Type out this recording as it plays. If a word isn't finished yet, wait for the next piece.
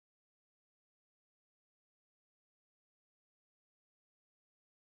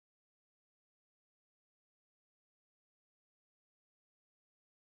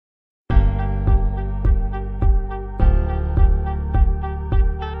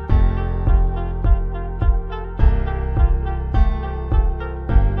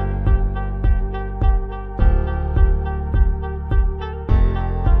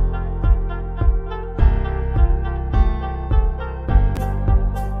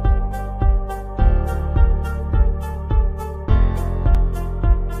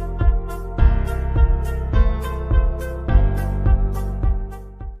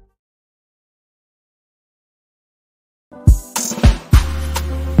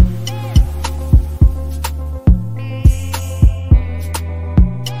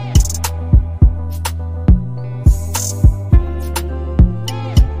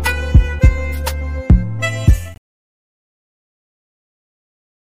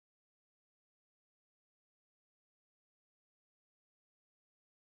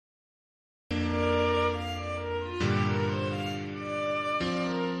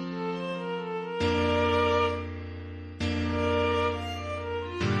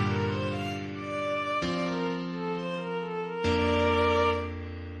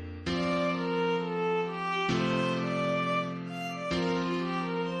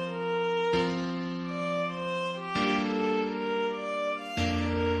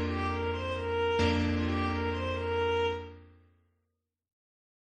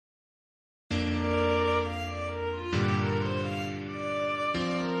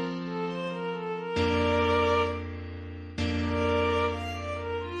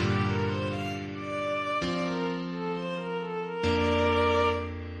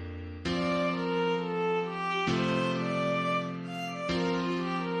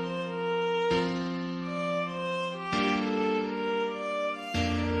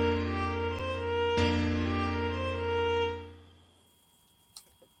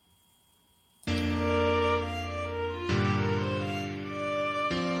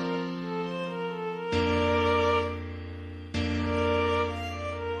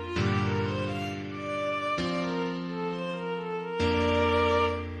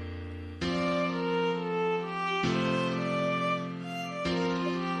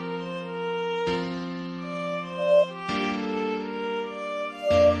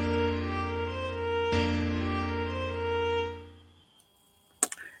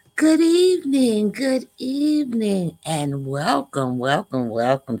Good evening, and welcome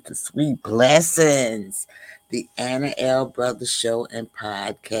to Sweet Blessings, the Anna L. Brothers Show and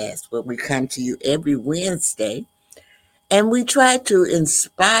Podcast, where we come to you every Wednesday and we try to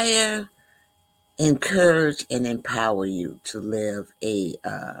inspire, encourage, and empower you to live a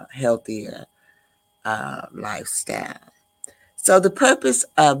healthier lifestyle. So, the purpose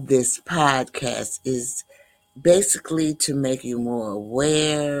of this podcast is basically to make you more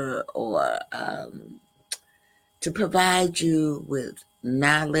aware or to provide you with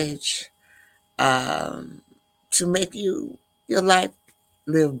knowledge to make your life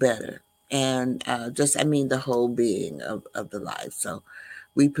live better and the whole being of the life. So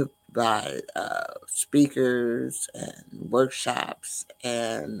we provide speakers and workshops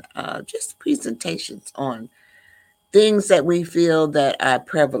and just presentations on things that we feel that are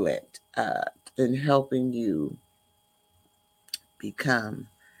prevalent in helping you become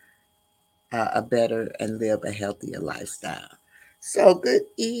a better and live a healthier lifestyle. So, good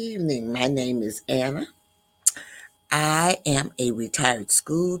evening. My name is Anna. I am a retired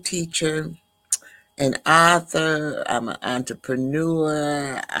school teacher, an author. I'm an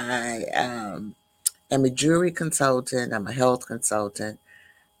entrepreneur. I am a jewelry consultant. I'm a health consultant.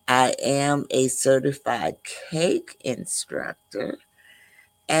 I am a certified cake instructor.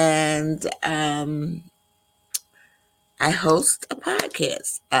 And I host a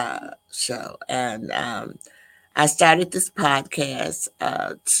podcast show. And I started this podcast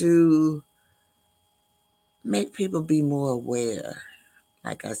to make people be more aware,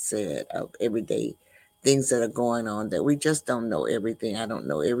 like I said, of everyday things that are going on that we just don't know everything. I don't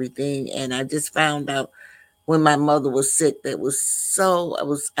know everything. And I just found out when my mother was sick that was so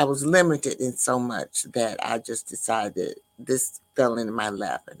I was limited in so much that I just decided this fell into my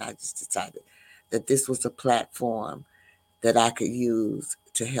lap and I just decided that this was a platform that I could use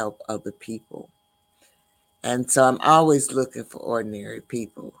to help other people. And so I'm always looking for ordinary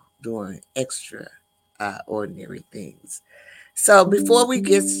people doing extra ordinary things. So before we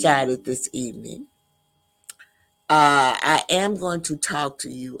get started this evening, I am going to talk to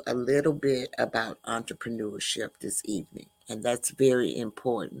you a little bit about entrepreneurship this evening, and that's very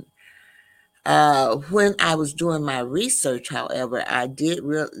important. When I was doing my research, however, I didn't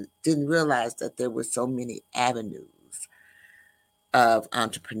realize that there were so many avenues of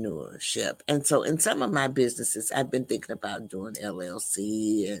entrepreneurship. And so in some of my businesses, I've been thinking about doing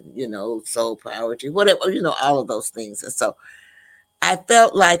LLC and, sole priority, whatever, all of those things. And so I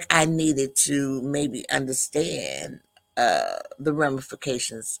felt like I needed to maybe understand the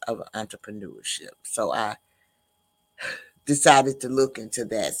ramifications of entrepreneurship. So I decided to look into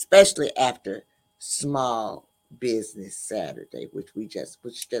that, especially after Small Business Saturday, which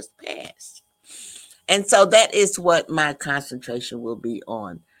just passed. And so that is what my concentration will be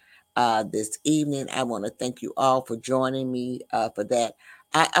on this evening. I want to thank you all for joining me for that.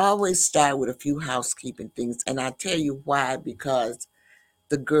 I always start with a few housekeeping things, and I tell you why, because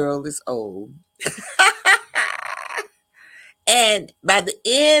the girl is old. And by the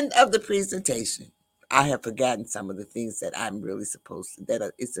end of the presentation, I have forgotten some of the things that I'm really supposed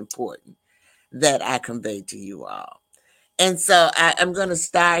to, it's important that I convey to you all. And so I'm going to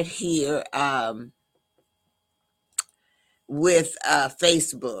start here with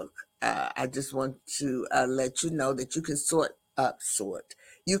Facebook. I just want to let you know that you can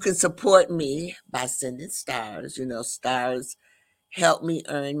You can support me by sending stars. Stars help me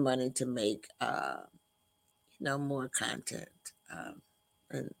earn money to make, more content,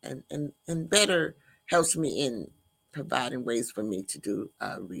 and better helps me in providing ways for me to do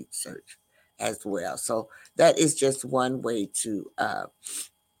research as well. So that is just one way to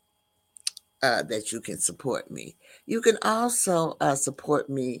that you can support me. You can also support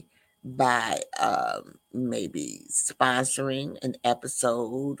me by maybe sponsoring an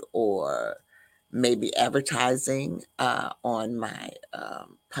episode or maybe advertising on my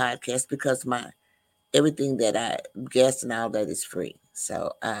podcast, because my everything that I guess and all that is free.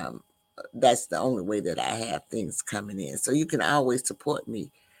 So that's the only way that I have things coming in. So you can always support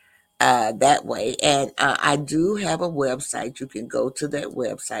me that way. And I do have a website. You can go to that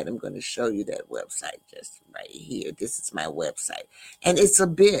website. I'm going to show you that website just right here. This is my website. And it's a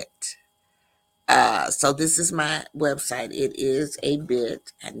bit. So this is my website. It is a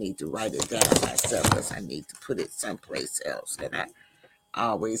bit. I need to write it down myself because I need to put it someplace else. And I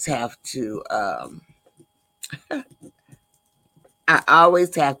always have to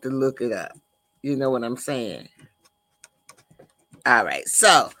look it up. You know what I'm saying? All right.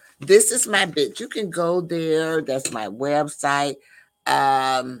 So this is my bit. You can go there. That's my website.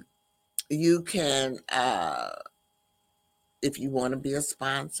 You can if you want to be a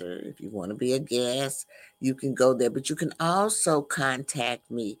sponsor, if you want to be a guest, you can go there. But you can also contact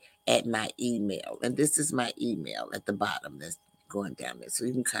me at my email. And this is my email at the bottom that's going down there. So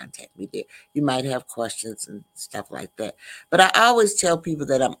you can contact me there. You might have questions and stuff like that. But I always tell people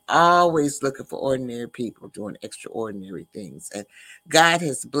that I'm always looking for ordinary people doing extraordinary things. And God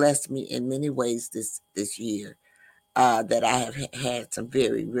has blessed me in many ways this year, that I have had some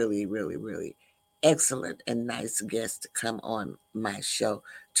very, really, really, really excellent and nice guests to come on my show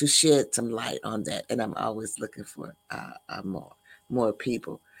to shed some light on that. And I'm always looking for more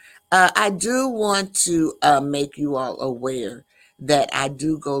people. I do want to make you all aware that I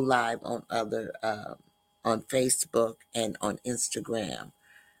do go live on on Facebook and on Instagram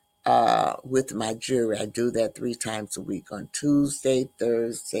with my jury. I do that 3 times a week on Tuesday,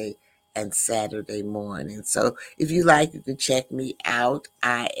 Thursday, and Saturday morning. So if you like, you can check me out.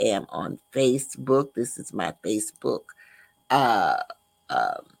 I am on Facebook. This is my Facebook uh,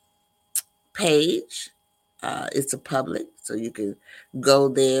 um, page. It's a public, so you can go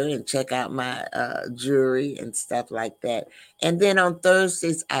there and check out my jury and stuff like that. And then on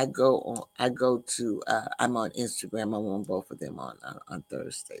Thursdays, I go to. I'm on Instagram. I'm on both of them on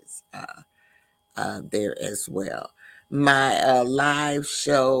Thursdays. There as well. My live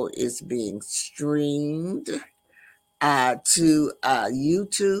show is being streamed to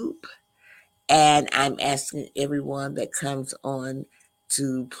YouTube, and I'm asking everyone that comes on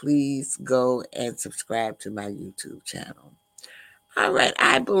to please go and subscribe to my YouTube channel. All right,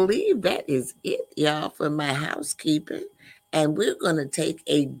 I believe that is it, y'all, for my housekeeping. And we're going to take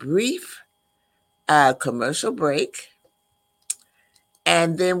a brief commercial break.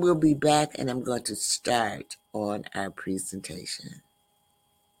 And then we'll be back, and I'm going to start on our presentation.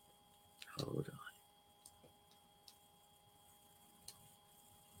 Hold on.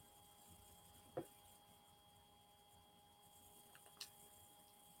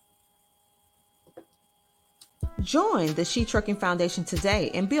 Join the She Trucking Foundation today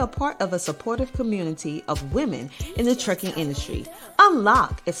and be a part of a supportive community of women in the trucking industry.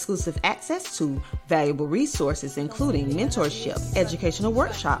 Unlock exclusive access to valuable resources, including mentorship, educational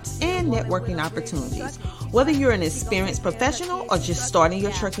workshops, and networking opportunities. Whether you're an experienced professional or just starting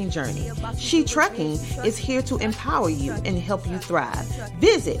your trucking journey, She Trucking is here to empower you and help you thrive.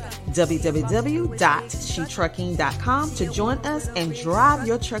 Visit www.shetrucking.com to join us and drive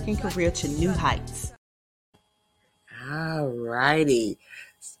your trucking career to new heights. All righty.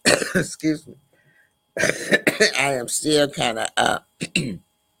 Excuse me. I am still kind of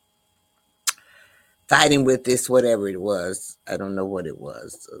fighting with this, whatever it was. I don't know what it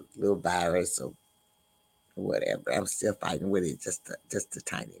was, a little virus or whatever. I'm still fighting with it just a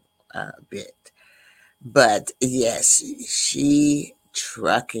tiny bit. But yes, she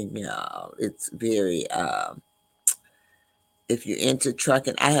trucking, y'all. It's very, if you're into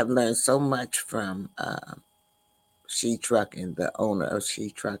trucking, I have learned so much from She Trucking, the owner of She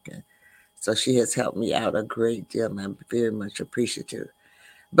Trucking. So she has helped me out a great deal, and I'm very much appreciative.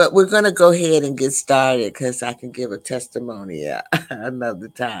 But we're going to go ahead and get started because I can give a testimony another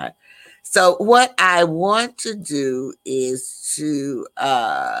time. So what I want to do is to,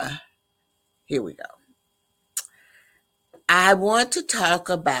 here we go. I want to talk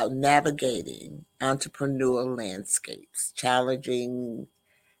about navigating entrepreneurial landscapes,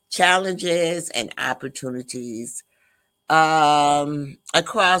 challenges and opportunities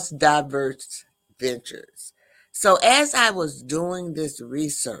across diverse ventures. So as I was doing this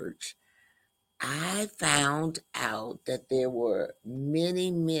research, I found out that there were many,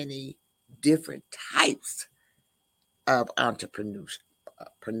 many different types of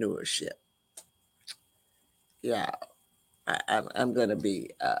entrepreneurship. Yeah, I'm going to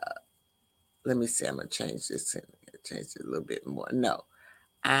be, let me see, I'm going to change this and change it a little bit more. No,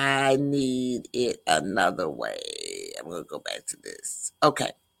 I need it another way. I'm going to go back to this.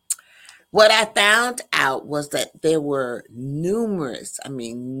 Okay. What I found out was that there were numerous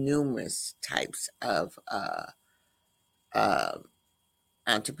types of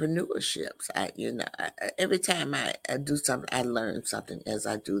entrepreneurships. Every time I do something, I learn something as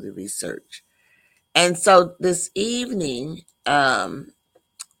I do the research. And so this evening, I'm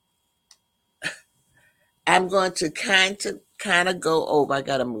going to kind of go over. I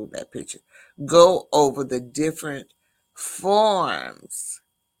got to move that picture. Go over the different forms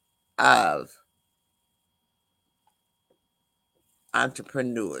of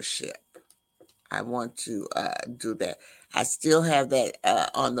entrepreneurship. I want to do that. I still have that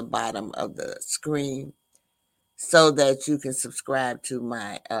on the bottom of the screen so that you can subscribe to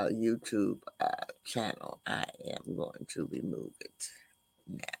my YouTube channel. I am going to remove it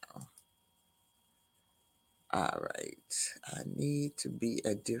now. All right. I need to be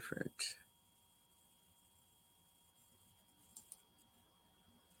a different.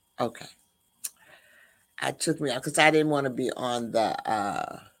 Okay. I took me out because I didn't want to be on the.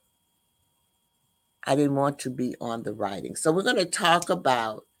 I didn't want to be on the writing. So we're going to talk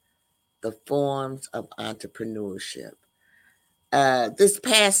about the forms of entrepreneurship. This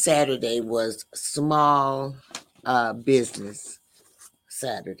past Saturday was Small Business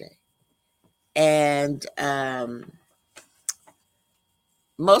Saturday, and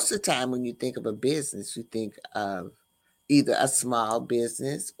most of the time when you think of a business, you think of either a small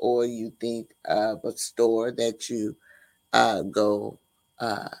business or you think of a store that you go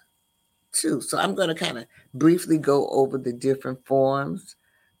uh, to. So I'm going to kind of briefly go over the different forms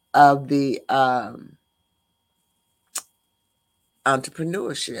of the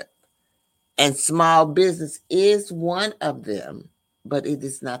entrepreneurship. And small business is one of them, but it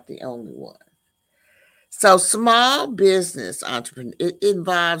is not the only one. So, small business entrepreneur, it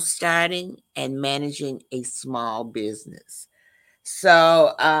involves starting and managing a small business.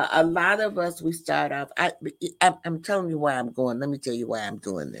 So, a lot of us, we start off. I'm telling you why I'm going. Let me tell you why I'm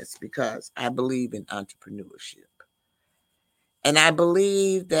doing this because I believe in entrepreneurship. And I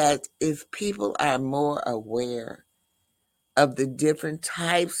believe that if people are more aware of the different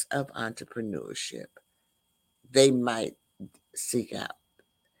types of entrepreneurship, they might seek out.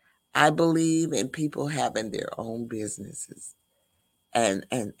 I believe in people having their own businesses and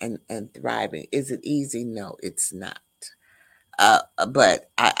thriving. Is it easy? No, it's not. But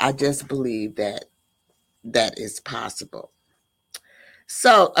I just believe that that is possible.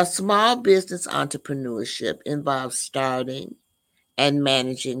 So, a small business entrepreneurship involves starting and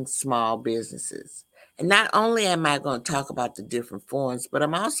managing small businesses. And not only am I going to talk about the different forms, but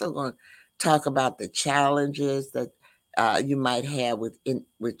I'm also going to talk about the challenges that you might have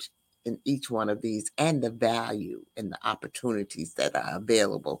which in each one of these, and the value and the opportunities that are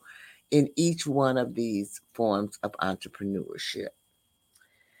available in each one of these forms of entrepreneurship.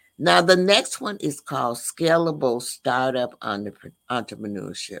 Now, the next one is called scalable startup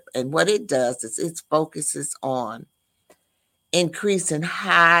entrepreneurship. And what it does is it focuses on increasing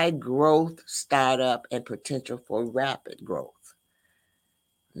high growth startup and potential for rapid growth.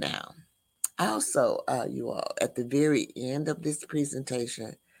 Now, also, you all, at the very end of this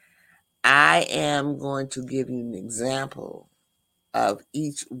presentation, I am going to give you an example of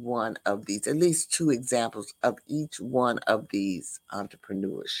each one of these, at least two examples of each one of these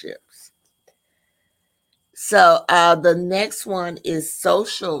entrepreneurships. So the next one is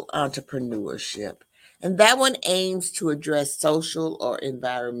social entrepreneurship. And that one aims to address social or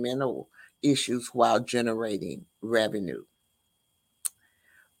environmental issues while generating revenue.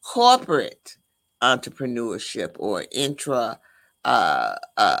 Corporate entrepreneurship or intra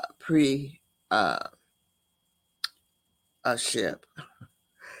pre ship.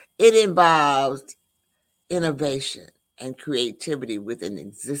 It involves innovation and creativity with an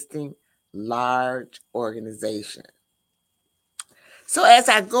existing large organization. So as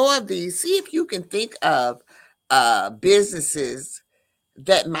I go of these, see if you can think of businesses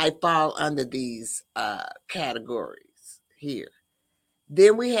that might fall under these categories here.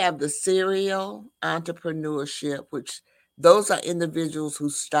 Then we have the serial entrepreneurship, which those are individuals who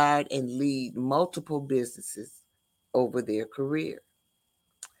start and lead multiple businesses over their career.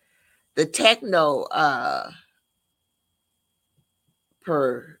 The techno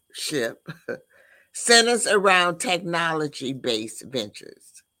per ship centers around technology based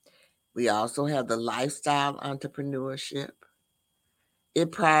ventures. We also have the lifestyle entrepreneurship.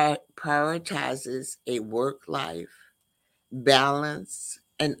 It prioritizes a work life balance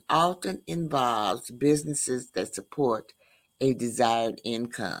and often involves businesses that support a desired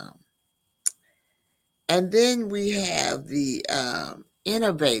income. And then we have the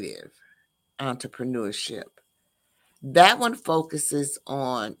innovative entrepreneurship. That one focuses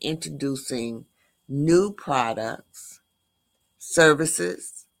on introducing new products,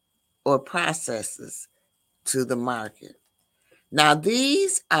 services, or processes to the market. Now,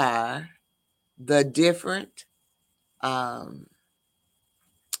 these are the different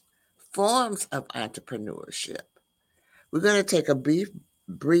forms of entrepreneurship. We're going to take a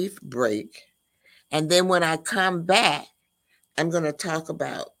brief break. And then when I come back, I'm going to talk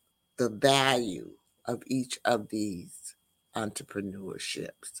about the value of each of these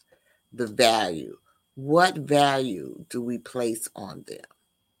entrepreneurships. The value. What value do we place on them?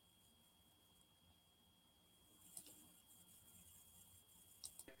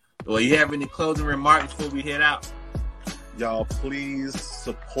 Well, you have any closing remarks before we head out? Y'all, please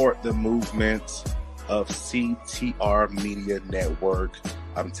support the movement of CTR Media Network.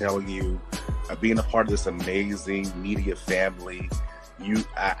 I'm telling you, being a part of this amazing media family,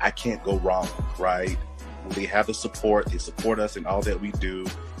 I can't go wrong, right? They have the support. They support us in all that we do.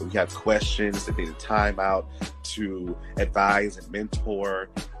 When we have questions, they take the time out to advise and mentor.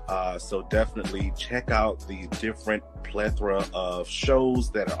 So definitely check out the different plethora of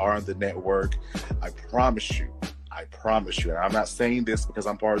shows that are on the network. I promise you, and I'm not saying this because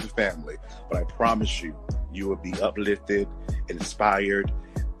I'm part of the family, but I promise you, you will be uplifted, inspired,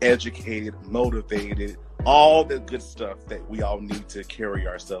 educated, motivated, all the good stuff that we all need to carry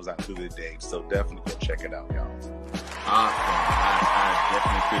ourselves out through the day. So definitely go check it out, y'all. Awesome. I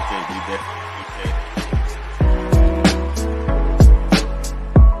definitely appreciate it. We definitely appreciate it.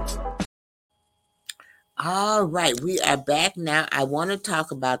 All right, we are back now. I want to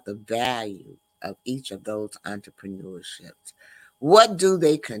talk about the value of each of those entrepreneurships. What do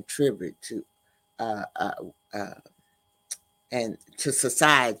they contribute to, uh, uh, uh, and to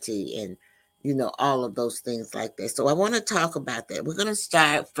society, and all of those things like that. So I want to talk about that. We're going to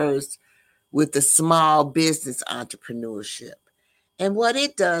start first with the small business entrepreneurship. And what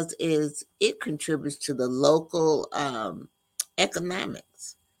it does is it contributes to the local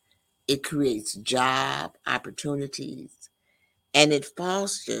economics. It creates job opportunities and it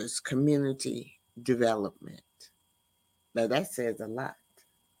fosters community development. Now, that says a lot,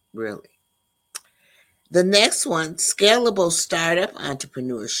 really. The next one, scalable startup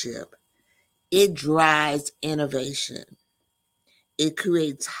entrepreneurship. It drives innovation. It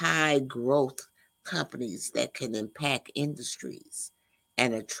creates high growth companies that can impact industries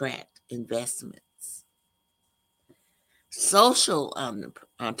and attract investments. Social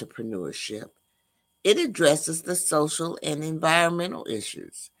entrepreneurship, it addresses the social and environmental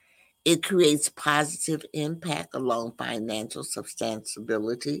issues. It creates positive impact along financial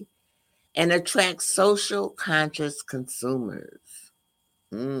sustainability and attracts social conscious consumers.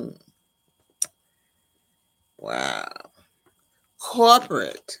 Mm, wow.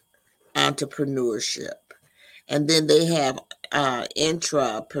 Corporate entrepreneurship. And then they have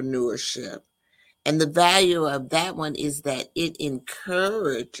intrapreneurship. And the value of that one is that it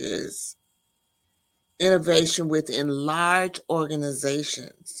encourages innovation within large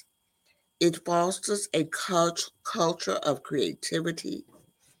organizations. It fosters a culture of creativity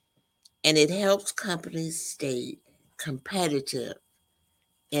and it helps companies stay competitive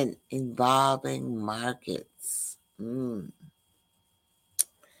in evolving markets.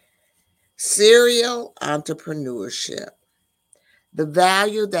 Serial entrepreneurship. The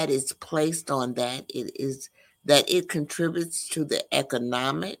value that is placed on that it is that it contributes to the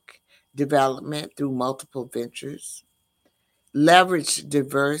economic development through multiple ventures, leverage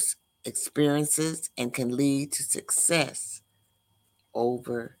diverse experiences, and can lead to success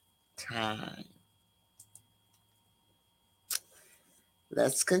over time.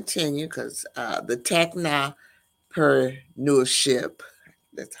 Let's continue because the technopreneurship,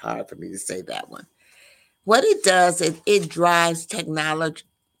 that's hard for me to say that one. What it does is it drives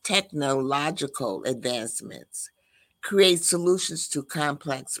technological advancements, creates solutions to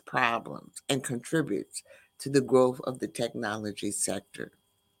complex problems, and contributes to the growth of the technology sector.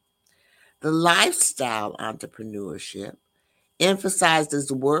 The lifestyle entrepreneurship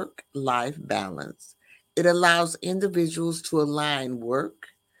emphasizes work life balance. It allows individuals to align work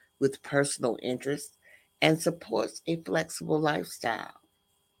with personal interests and supports a flexible lifestyle.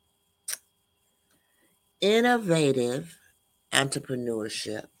 Innovative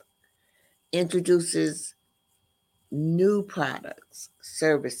entrepreneurship introduces new products,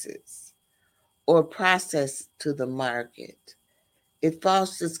 services, or process to the market. It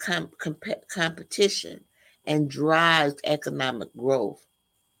fosters competition and drives economic growth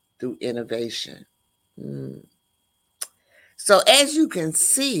through innovation. Mm. So, as you can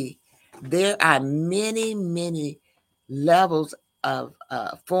see, there are many, many levels of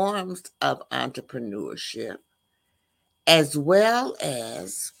forms of entrepreneurship, as well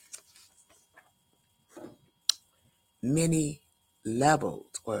as many levels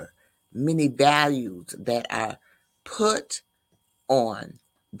or many values that are put on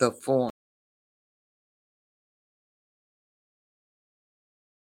the form.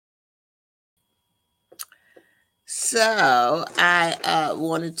 So I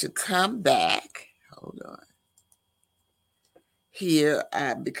wanted to come back. Hold on here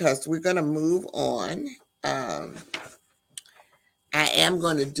because we're going to move on. Um, I am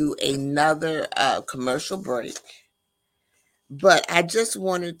going to do another commercial break, but I just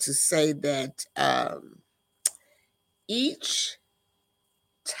wanted to say that each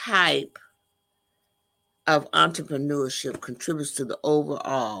type of entrepreneurship contributes to the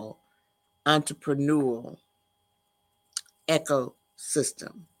overall entrepreneurial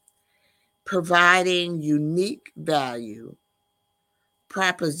ecosystem. providing unique value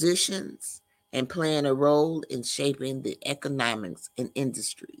propositions and playing a role in shaping the economics and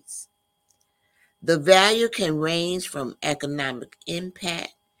industries. The value can range from economic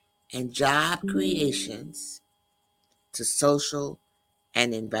impact and job creations to social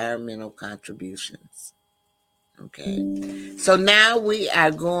and environmental contributions. Okay, so now we are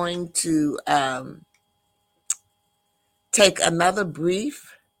going to take another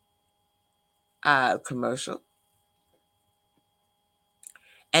brief commercial,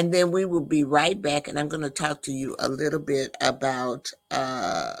 and then we will be right back, and I'm going to talk to you a little bit about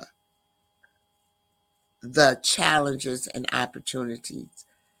the challenges and opportunities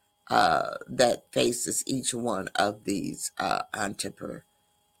that faces each one of these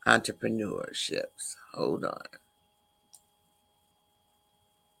entrepreneurships. Hold on.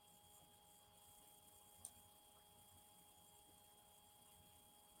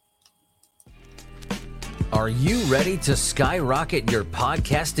 Are you ready to skyrocket your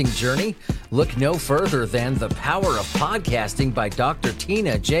podcasting journey? Look no further than The Power of Podcasting by Dr.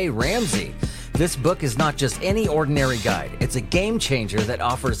 Tina J. Ramsey. This book is not just any ordinary guide. It's a game changer that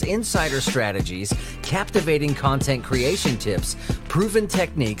offers insider strategies, captivating content creation tips, proven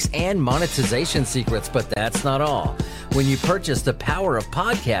techniques, and monetization secrets. But that's not all. When you purchase The Power of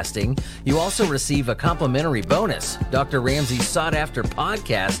Podcasting, you also receive a complimentary bonus, Dr. Ramsey's sought-after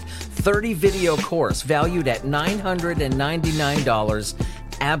podcast 30-video course valued at $999,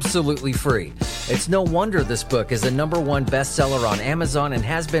 absolutely free. It's no wonder this book is a #1 bestseller on Amazon and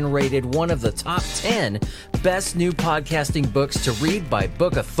has been rated one of the top 10 best new podcasting books to read by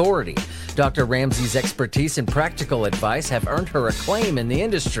Book Authority. Dr. Ramsey's expertise and practical advice have earned her acclaim in the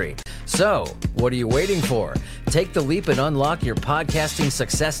industry. So, what are you waiting for? Take the leap and unlock your podcasting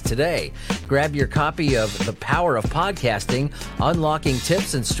success today. Grab your copy of The Power of Podcasting, Unlocking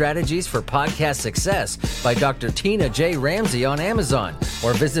Tips and Strategies for Podcast Success by Dr. Tina J. Ramsey on Amazon,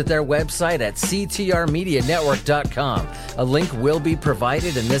 or visit their website at ctrmedianetwork.com. A link will be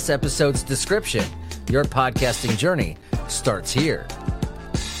provided in this episode's description. Your podcasting journey starts here.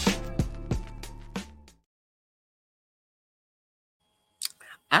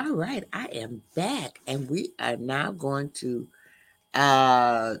 All right, I am back, and we are now going to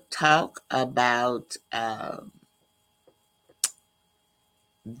talk about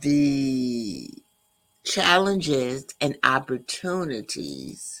the challenges and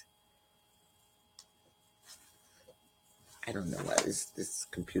opportunities. I don't know why this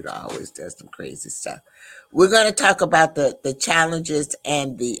computer always does some crazy stuff. We're going to talk about the challenges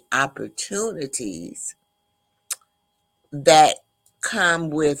and the opportunities that come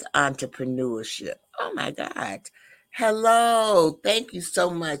with entrepreneurship. Oh my God. Hello. Thank you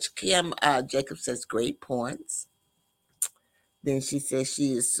so much. Kim Jacob says great points. Then she says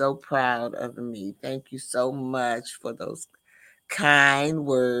she is so proud of me. Thank you so much for those kind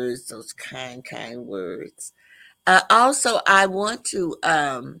words, those kind words. Also, I want to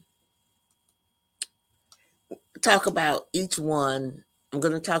talk about each one. I'm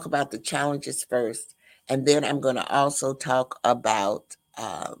going to talk about the challenges first, and then I'm going to also talk about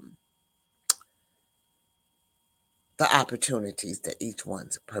the opportunities that each one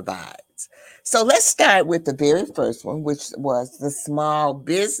provides. So let's start with the very first one, which was the small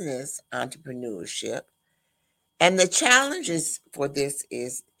business entrepreneurship. And the challenges for this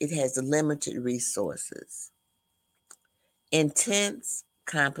is it has limited resources, intense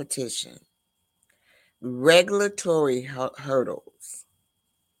competition, regulatory hurdles.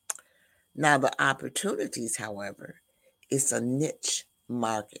 Now, the opportunities, however, is a niche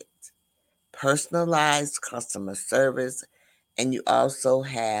market, personalized customer service, and you also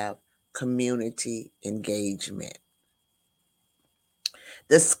have community engagement.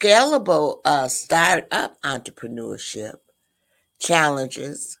 The scalable startup entrepreneurship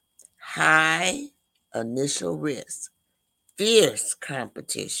challenges high initial risk, fierce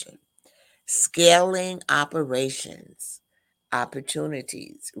competition, scaling operations,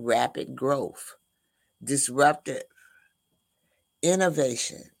 opportunities, rapid growth, disruptive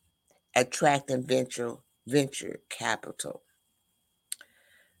innovation, attracting venture capital.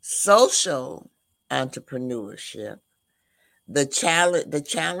 Social entrepreneurship, the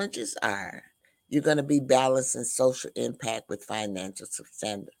challenges are you're going to be balancing social impact with financial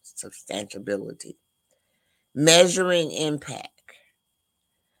substantiability, measuring impact.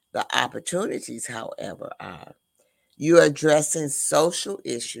 The opportunities, however, are you're addressing social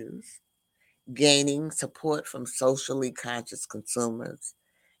issues, gaining support from socially conscious consumers,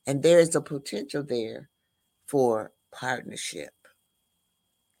 and there is a potential there for partnership.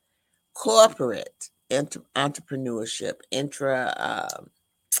 Corporate entrepreneurship,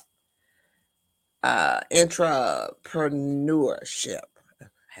 Entrepreneurship. I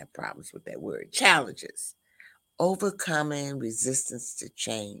have problems with that word. Challenges. Overcoming resistance to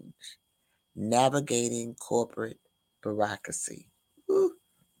change. Navigating corporate bureaucracy. Woo.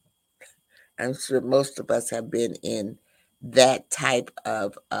 I'm sure most of us have been in that type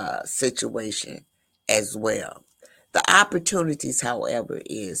of situation as well. The opportunities, however,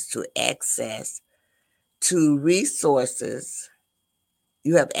 is to access to resources.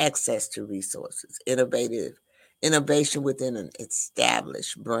 You have access to resources, innovation within an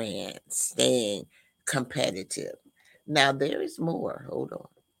established brand, staying competitive. Now there is more. Hold on.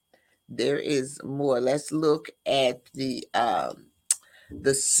 There is more. Let's look at the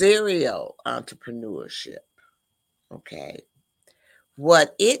serial entrepreneurship. Okay.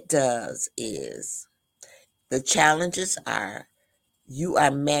 What it does is the challenges are you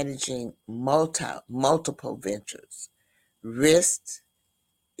are managing multiple ventures. Risk,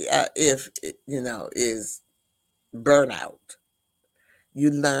 if is burnout. You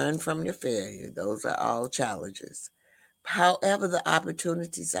learn from your failure. Those are all challenges. However, the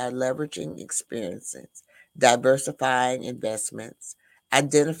opportunities are leveraging experiences, diversifying investments,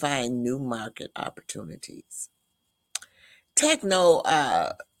 identifying new market opportunities. Techno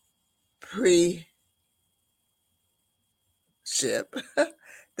pre ship.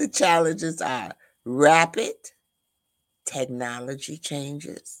 The challenges are rapid technology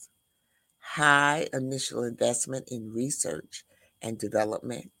changes, high initial investment in research and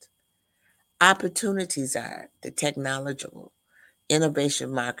development. Opportunities are the technological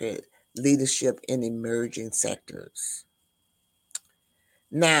innovation market leadership in emerging sectors.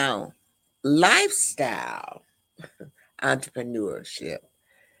 Now, lifestyle entrepreneurship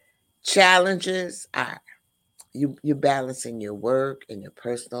challenges are you're balancing your work and your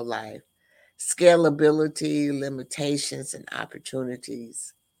personal life, scalability, limitations, and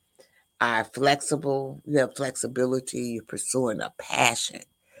opportunities are flexible. You have flexibility. You're pursuing a passion.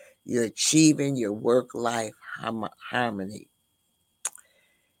 You're achieving your work life harmony.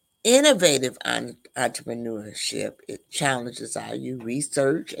 Innovative entrepreneurship, it challenges how you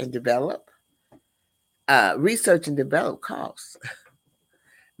research and develop. Research and develop costs.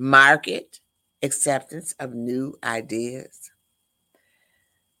 Market acceptance of new ideas.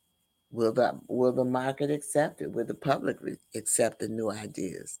 Will the market accept it? Will the public accept the new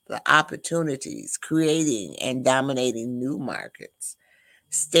ideas? The opportunities, creating and dominating new markets,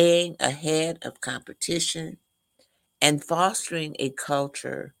 staying ahead of competition, and fostering a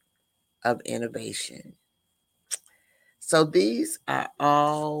culture of innovation. So these are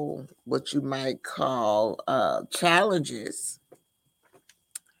all what you might call challenges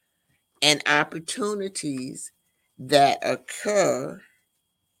and opportunities that occur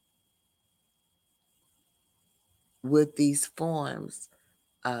with these forms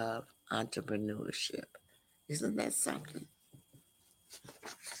of entrepreneurship. Isn't that something?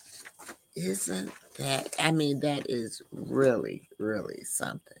 Isn't that? I mean, that is really, really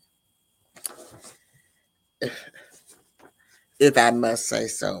something, if I must say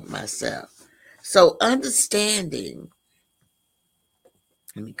so myself. So, understanding,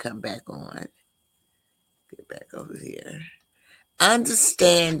 let me come back on, get back over here.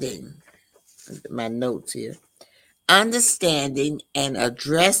 Understanding, my notes here. Understanding and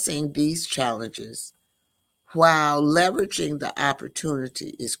addressing these challenges while leveraging the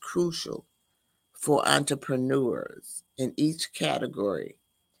opportunity is crucial for entrepreneurs in each category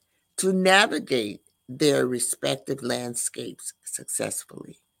to navigate their respective landscapes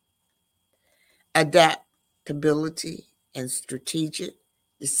successfully. Adaptability and strategic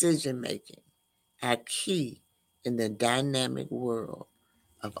decision making are key in the dynamic world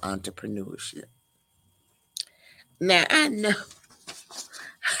of entrepreneurship. Now, I know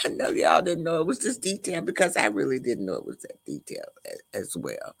y'all didn't know it was this detailed because I really didn't know it was that detailed as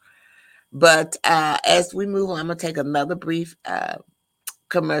well. But as we move on, I'm going to take another brief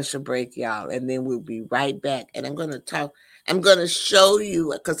commercial break, y'all, and then we'll be right back. And I'm going to show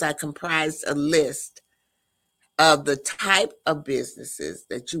you, because I comprised a list of the type of businesses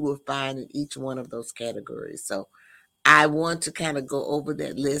that you will find in each one of those categories. So I want to kind of go over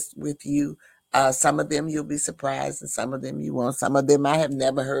that list with you. Some of them you'll be surprised, and some of them you won't. Some of them I have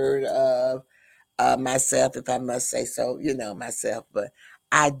never heard of myself, if I must say so, myself. But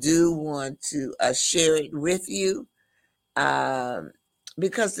I do want to share it with you um,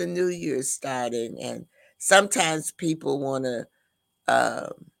 because the new year is starting, and sometimes people want to,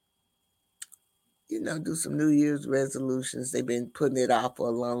 do some New Year's resolutions. They've been putting it off for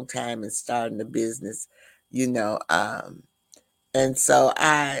a long time and starting a business, you know. And so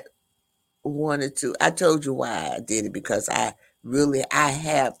I told you why I did it, because I really, I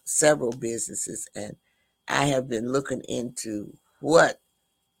have several businesses, and I have been looking into what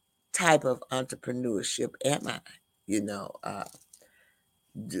type of entrepreneurship am I, you know,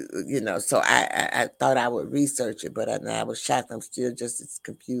 so I thought I would research it, but I was shocked. I'm still just as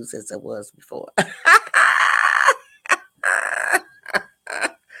confused as I was before.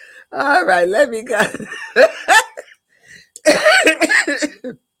 All right, let me go.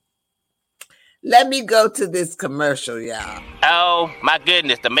 Let me go to this commercial, y'all. Oh my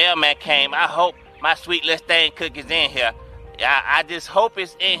goodness, the mailman came. I hope my sweet little thing cookie's in here. I just hope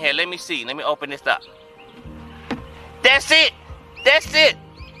it's in here. Let me see. Let me open this up. That's it. That's it.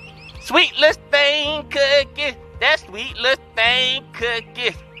 Sweet little thing cookies. That sweet little thing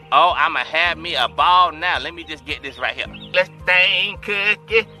cookies. Oh, I'ma have me a ball now. Let me just get this right here. Little thing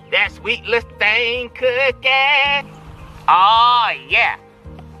cookie. That sweet little thing cookie. Oh yeah.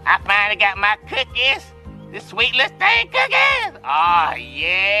 I finally got my cookies. This sweet little thing cookies. Oh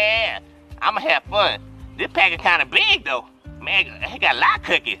yeah. I'ma have fun. This package kinda big though. Man, it got a lot of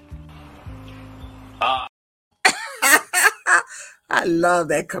cookies. I love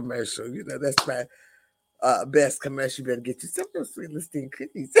that commercial. That's my best commercial. You better get you some of those sweet listing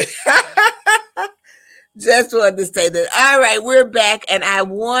cookies. Just wanted to say that. All right, we're back, and I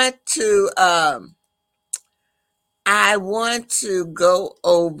want to go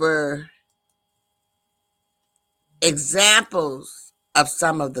over examples of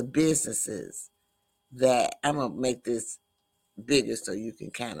some of the businesses that I'm gonna make this bigger so you can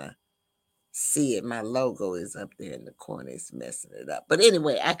kind of see it. My logo is up there in the corner. It's messing it up. But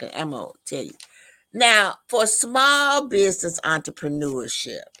anyway, I'm gonna tell you. Now, for small business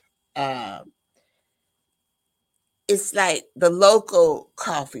entrepreneurship, it's like the local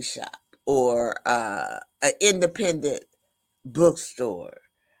coffee shop or an independent bookstore,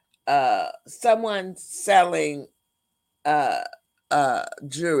 someone selling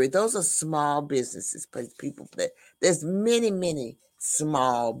jewelry. Those are small businesses, but people that there's many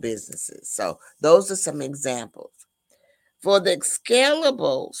small businesses. So those are some examples. For the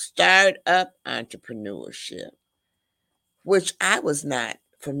scalable startup entrepreneurship, which I was not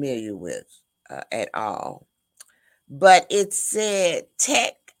familiar with at all, but it said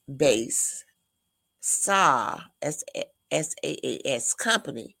tech-based SaaS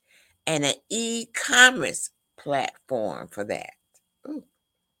company and an e-commerce platform for that. Ooh,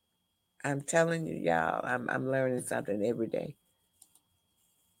 I'm telling you, y'all, I'm learning something every day.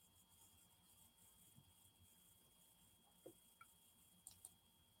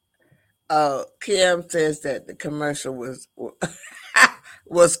 Kim says that the commercial was look.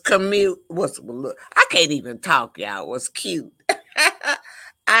 I can't even talk, y'all. Was cute.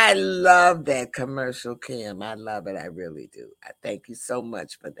 I love that commercial, Kim. I love it. I really do. I thank you so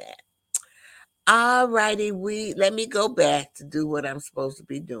much for that. All righty, let me go back to do what I'm supposed to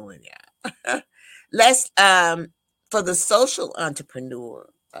be doing, y'all. Let's for the social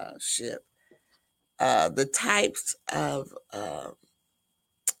entrepreneurship, the types of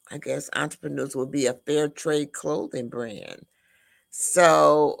I guess entrepreneurs will be a fair trade clothing brand.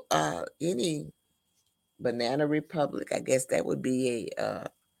 So any Banana Republic, I guess that would be a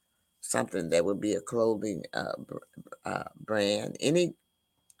something that would be a clothing brand. Any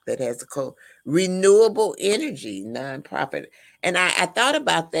that has a renewable energy nonprofit. And I thought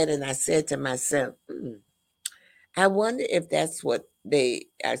about that and I said to myself, I wonder if that's what they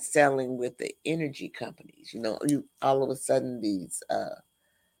are selling with the energy companies. You all of a sudden these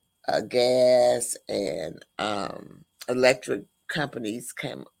gas and electric companies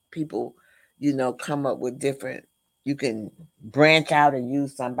people, come up with different. You can branch out and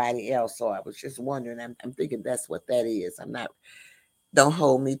use somebody else. So I was just wondering. I'm thinking that's what that is. I'm not. Don't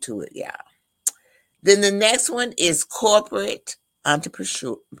hold me to it, y'all. Then the next one is corporate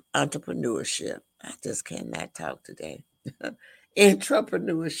entrepreneurship. I just cannot talk today.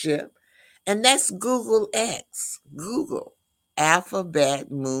 Entrepreneurship. And that's Google X, Google, Alphabet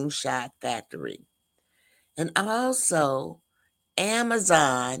Moonshot Factory. And also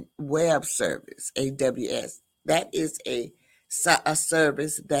Amazon Web Service, AWS. That is a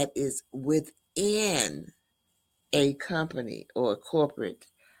service that is within a company or a corporate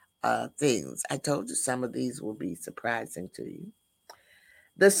things. I told you some of these will be surprising to you.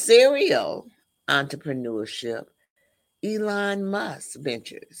 The serial entrepreneurship, Elon Musk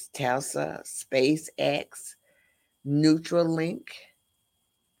Ventures, Tesla, SpaceX, Neuralink.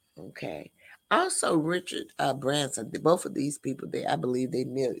 Okay. Also, Richard Branson. Both of these people, I believe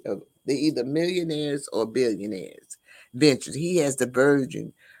they're either millionaires or billionaires. Ventures. He has the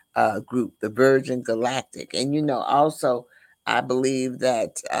Virgin Group, the Virgin Galactic, and also I believe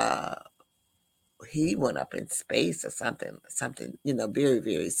that he went up in space or something, very,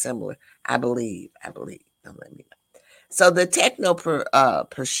 very similar. Don't let me know. So the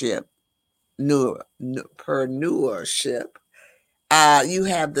entrepreneurship, you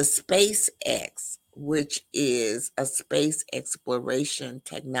have the SpaceX, which is a space exploration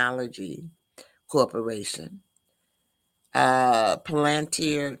technology corporation.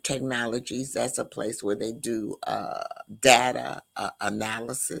 Palantir Technologies, that's a place where they do data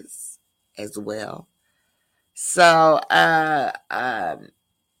analysis as well. So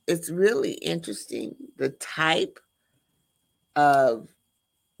it's really interesting the type of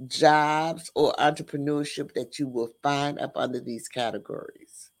jobs or entrepreneurship that you will find up under these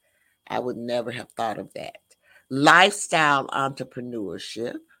categories. I would never have thought of that. Lifestyle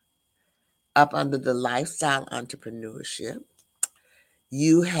entrepreneurship, up under the lifestyle entrepreneurship,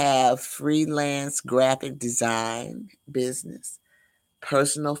 you have freelance graphic design business,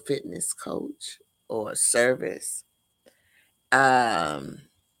 personal fitness coach or service, um,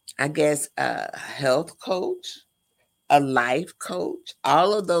 I guess a health coach, a life coach.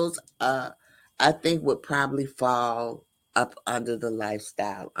 All of those, I think, would probably fall up under the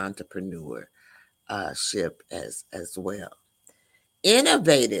lifestyle entrepreneurship as well.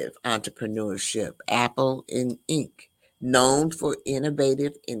 Innovative entrepreneurship, Apple Inc., known for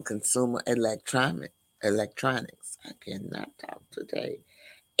innovative in consumer electronics. I cannot talk today.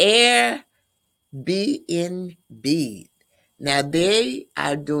 Airbnb. Now they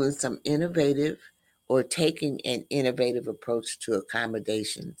are doing some innovative or taking an innovative approach to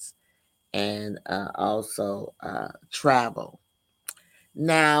accommodations and also travel.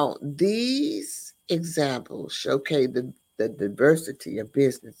 Now, these examples showcase the diversity of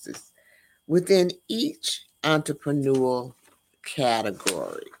businesses within each entrepreneurial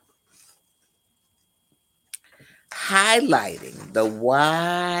category, highlighting the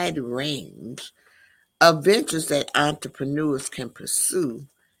wide range of ventures that entrepreneurs can pursue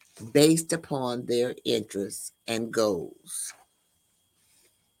based upon their interests and goals.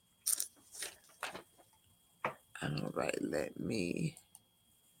 All right,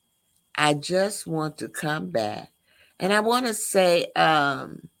 I just want to come back and I want to say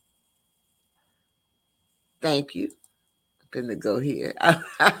thank you. I'm going to go here.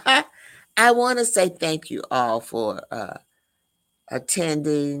 I want to say thank you all for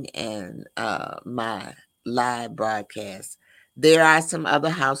attending and my live broadcast. There are some other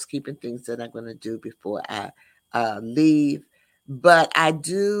housekeeping things that I'm going to do before I leave, but I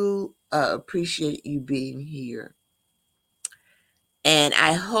do appreciate you being here. And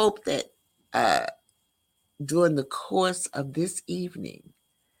I hope that during the course of this evening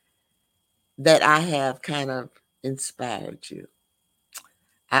that I have kind of inspired you.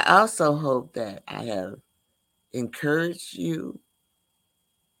 I also hope that I have encouraged you,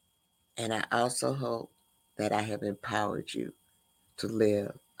 and I also hope that I have empowered you to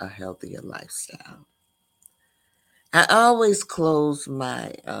live a healthier lifestyle. I always close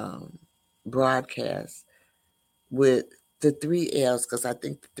my broadcast with the 3 L's because I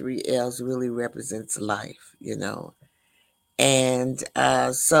think the 3 L's really represents life. And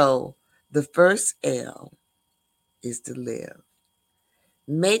so the first L is to live.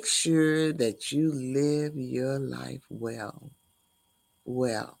 Make sure that you live your life well.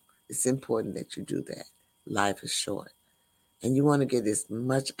 Well, it's important that you do that. Life is short, and you want to get as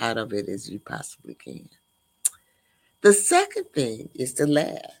much out of it as you possibly can. The second thing is to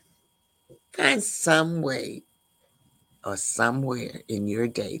laugh. Find some way or somewhere in your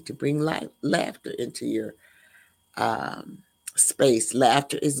day to bring laughter into your space.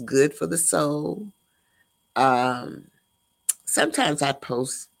 Laughter is good for the soul. Um, Sometimes I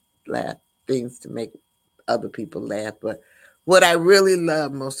post laugh things to make other people laugh, but what I really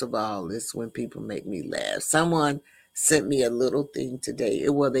love most of all is when people make me laugh. Someone sent me a little thing today.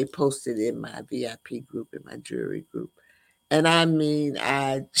 Well, they posted in my VIP group, in my jury group. And I mean,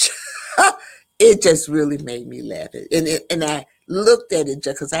 it just really made me laugh. And I looked at it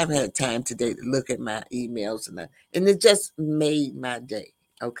just because I haven't had time today to look at my emails and it just made my day.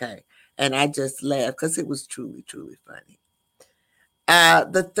 Okay. And I just laughed because it was truly, truly funny.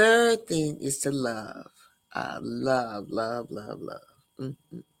 The third thing is to love. Love, love, love, love.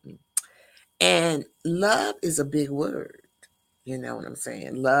 Mm-hmm. And love is a big word. You know what I'm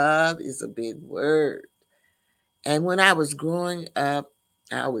saying? Love is a big word. And when I was growing up,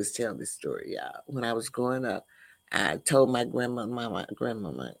 I always tell this story, y'all. When I was growing up, I told my grandmama,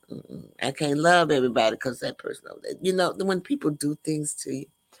 I can't love everybody because that person over there. When people do things to you.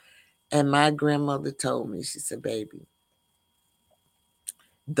 And my grandmother told me, she said, baby,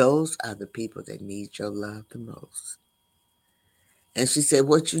 those are the people that need your love the most. And she said,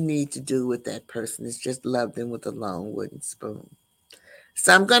 what you need to do with that person is just love them with a long wooden spoon.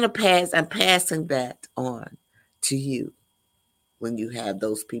 So I'm passing that on to you when you have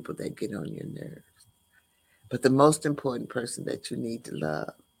those people that get on your nerves. But the most important person that you need to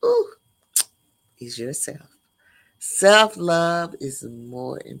love, ooh, is yourself. Self-love is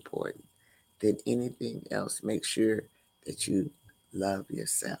more important than anything else. Make sure that you love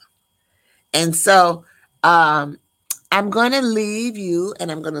yourself. And so um, I'm going to leave you,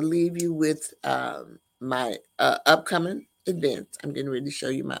 and I'm going to leave you with my upcoming events. I'm getting ready to show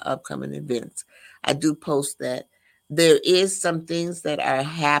you my upcoming events. I do post that. There is some things that are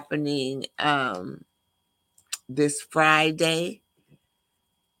happening this Friday.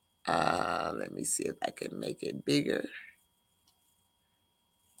 Let me see if I can make it bigger.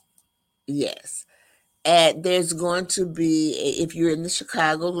 Yes. And there's going to be, if you're in the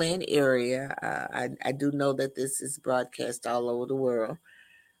Chicagoland area, I do know that this is broadcast all over the world.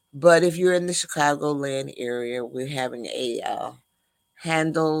 But if you're in the Chicagoland area, we're having a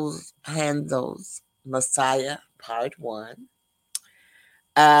Handel's Messiah Part 1.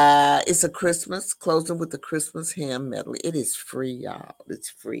 It's a Christmas, closing with the Christmas hymn medley. It is free, y'all. It's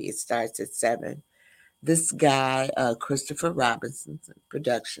free. It starts at 7. This guy, Christopher Robinson's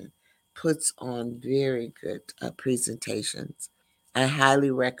production, puts on very good presentations. I highly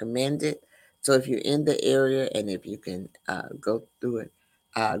recommend it. So if you're in the area and if you can go through it,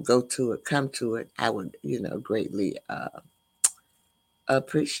 go to it, come to it, I would, greatly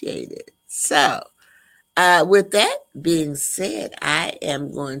appreciate it. So, with that being said, I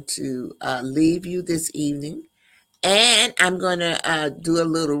am going to leave you this evening. And I'm going to do a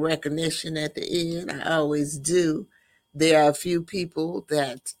little recognition at the end. I always do. There are a few people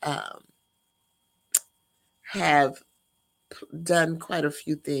that have done quite a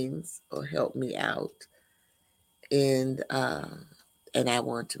few things or helped me out. And I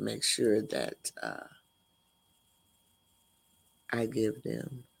want to make sure that I give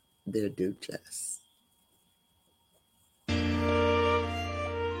them their due just.